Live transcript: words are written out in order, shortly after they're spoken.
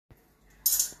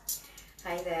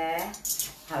Hi there,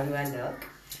 how do I look?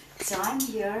 So I'm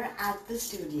here at the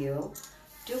studio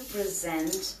to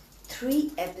present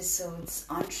 3 episodes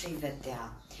on Sri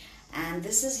Vidya. And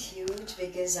this is huge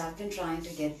because I've been trying to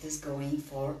get this going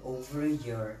for over a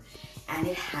year and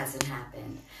it hasn't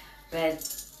happened. But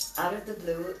out of the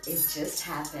blue, it just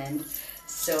happened.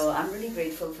 So I'm really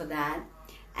grateful for that.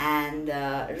 And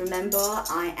remember,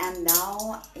 I am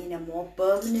now in a more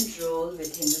permanent role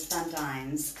with Hindustan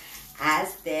Times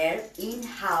as their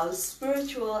in-house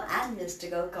spiritual and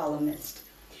mystical columnist.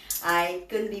 I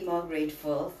couldn't be more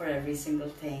grateful for every single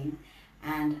thing,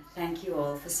 and thank you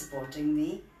all for supporting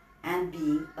me and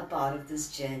being a part of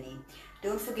this journey.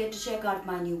 Don't forget to check out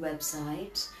my new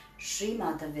website,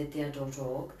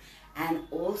 srimatavidya.org, and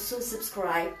also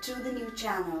subscribe to the new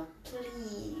channel,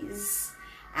 please.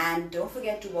 And don't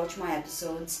forget to watch my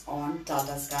episodes on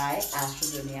Tata Sky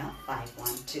Astro Dunia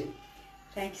 512.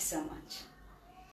 Thank you so much.